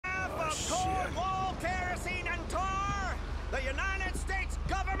the United States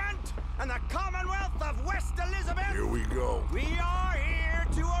government and the Commonwealth of West Elizabeth. Here we go. We are here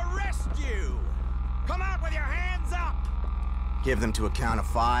to arrest you. Come out with your hands up. Give them to a count of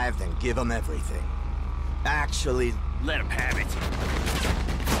 5, then give them everything. Actually, let them have it.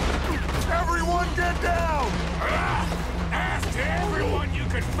 Everyone get down! Ask to everyone you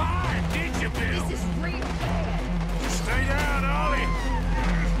could find, did you, Bill? This is real bad. Stay down, Ollie.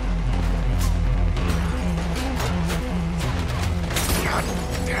 God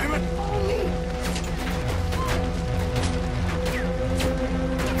damn it!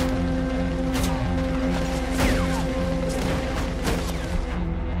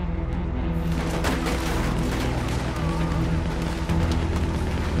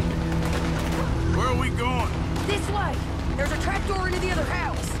 Where are we going? This way. There's a trapdoor into the other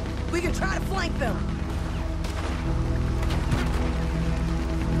house. We can try to flank them.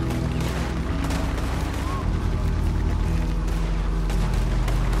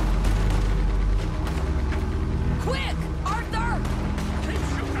 Quick! Arthur!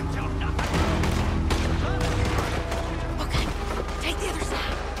 Okay, take the other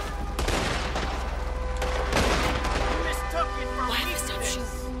side. Mistook it for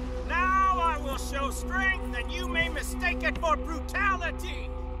weakness. Now I will show strength, and you may mistake it for brutality.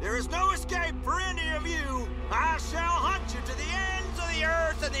 There is no escape for any of you. I shall hunt you to the ends of the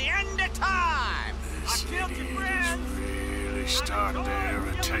earth and the end of time. This I killed your friends. really starting to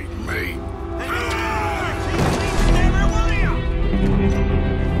irritate me. And you keep every one of you.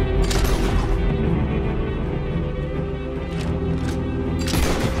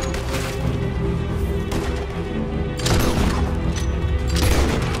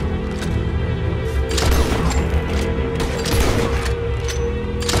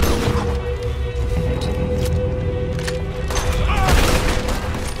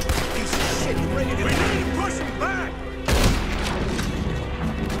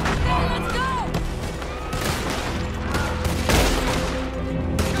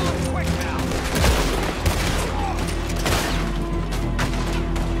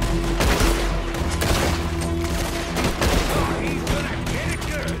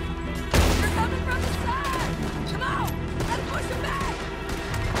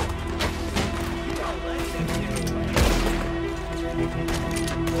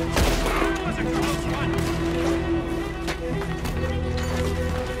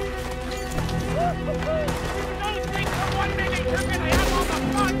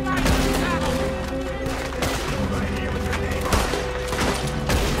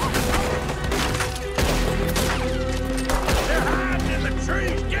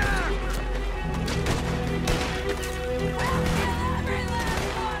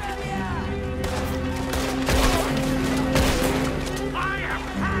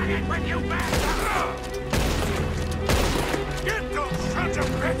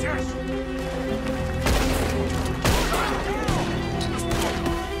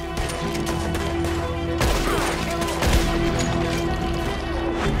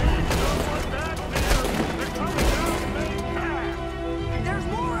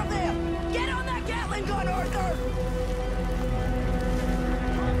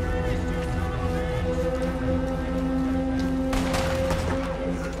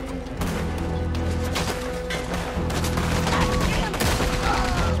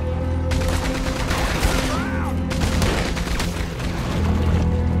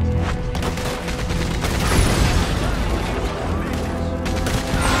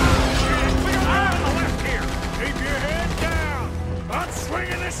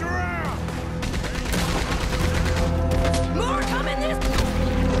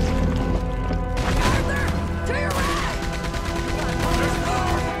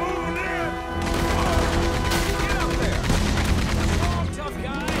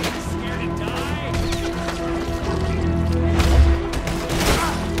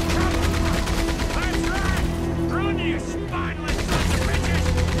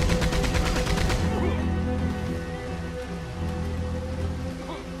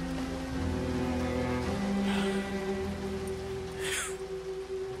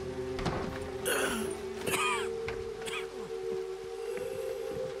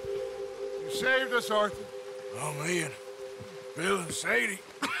 Saved us, Arthur. Oh, me and Bill and Sadie.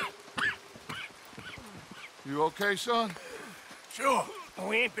 You okay, son? Sure.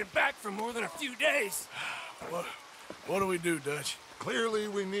 We ain't been back for more than a few days. What do we do, Dutch? Clearly,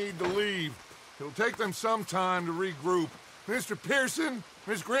 we need to leave. It'll take them some time to regroup. Mr. Pearson,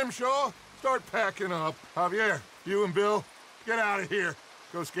 Miss Grimshaw, start packing up. Javier, you and Bill, get out of here.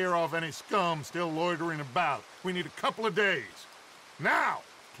 Go scare off any scum still loitering about. We need a couple of days. Now,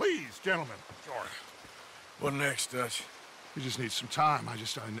 please, gentlemen. Sure. What next, Dutch? We just need some time. I need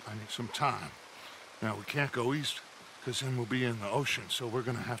some time. Now, we can't go east, because then we'll be in the ocean, so we're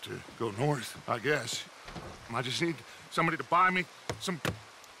gonna have to go north, I guess. I just need somebody to buy me some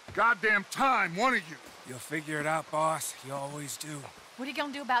goddamn time, one of you. You'll figure it out, boss. You always do. What are you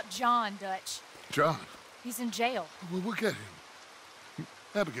gonna do about John, Dutch? John? He's in jail. We'll get him.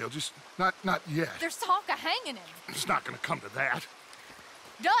 Abigail, just not yet. There's talk of hanging him. It's not gonna come to that.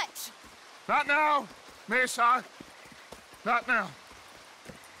 Dutch! Not now, Miss. Not now.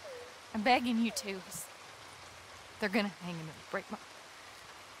 I'm begging you to. They're gonna hang him and break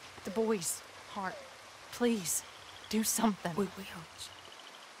the boy's heart. Please, do something. We will.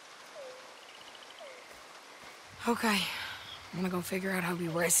 Okay. I'm gonna go figure out how we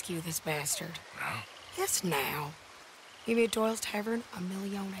rescue this bastard. Now? Yes, now. Meet me at Doyle's Tavern on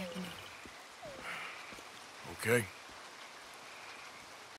Million Avenue. Okay.